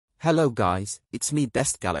Hello guys, it's me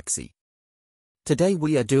BestGalaxy. Today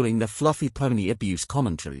we are doing the fluffy pony abuse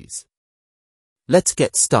commentaries. Let's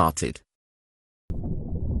get started.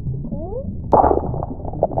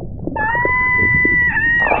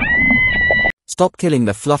 Stop killing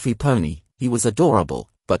the fluffy pony, he was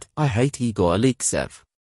adorable, but I hate Igor Alekseev.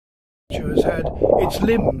 Has had its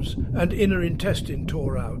limbs and inner intestine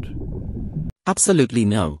tore out. Absolutely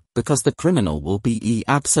no, because the criminal will be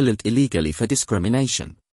absolute illegally for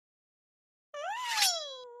discrimination.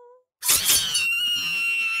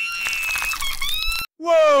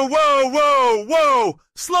 Whoa, whoa, whoa, whoa!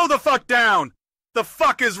 Slow the fuck down! The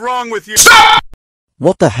fuck is wrong with you?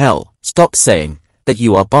 What the hell? Stop saying that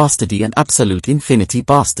you are bastardy and absolute infinity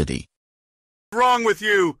bastardy. Wrong with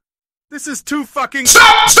you? This is too fucking—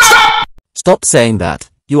 Stop saying that.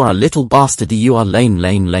 You are a little bastardy, you are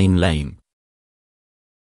lame.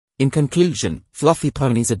 In conclusion, fluffy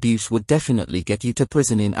ponies abuse would definitely get you to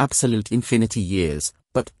prison in absolute infinity years,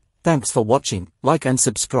 but thanks for watching, like and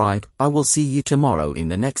subscribe. I will see you tomorrow in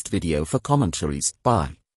the next video for commentaries.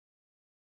 Bye.